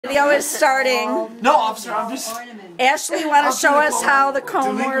Video is starting. No, officer, I'm just. Ashley, want to show us how the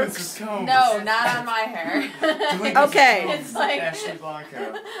comb works? No, not on my hair. Okay. It's like Ashley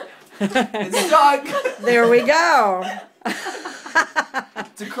Blanco. It's stuck. There we go.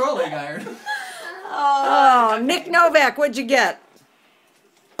 It's a curling iron. Oh, Nick Novak, what'd you get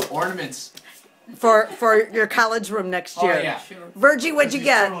Ornaments. for your college room next year? Oh yeah. Virgie, what'd you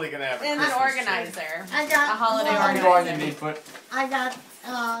get? Totally gonna have a an Christmas organizer. I got A holiday I'm organizer. going to me, but I got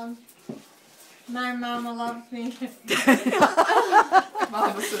my mama loves me.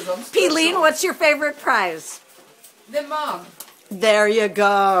 Mama says I'm special. Peeleen, what's your favorite prize? The mom. There you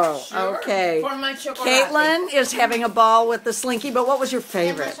go. Sure. Okay. For my chocolate. Caitlin is having a ball with the slinky, but what was your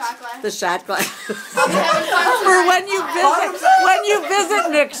favorite? shot glass. The shot glass. I'm having fun For tonight. when you visit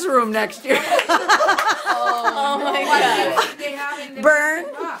Nick's room next year. Oh my god. Burn,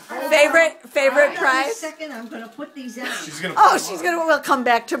 favorite prize? Second, I'm gonna put these out. She's gonna. Oh, we'll come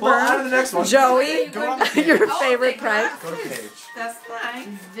back to Well, on to Burn. the next one. Joey, Go on the page. your favorite prize? Go to page. That's nice.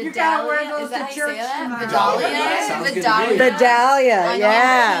 You gotta wear those Is that how to you church say that? tomorrow. Vidalia? Sounds good to Vidalia? me. The Dahlia, On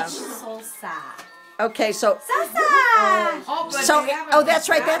yeah. Salsa. Okay, so Salsa. oh, that's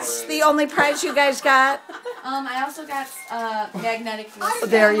right. That's the only prize you guys got. I also got magnetic Oh,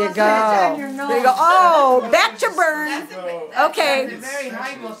 there you go. on your There you go. Oh, back to Burn. Okay. very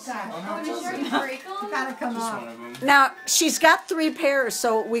high Gotta come Just on. one of them. Now she's got 3 pairs,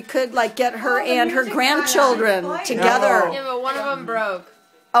 so we could like get her and her grandchildren together. Yeah, but one of them broke.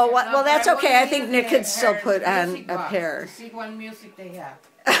 Oh, what? Well, that's okay. I think Nick could still put on a pair. See what music they have.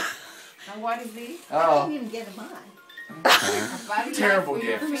 And what is this? I Oh. didn't even get them on. Body Terrible light for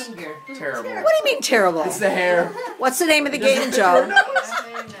your gift. finger. Terrible. What do you mean terrible? It's the hair. What's the name of the game, Joe?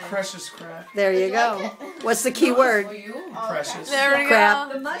 Precious crap. There you go. What's the key word? For you? Precious. There we Crap.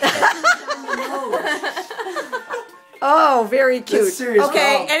 go. The mustache is on the nose. Oh, very cute. serious.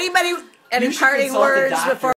 Okay, Oh. any You should parting consult the words doctor. before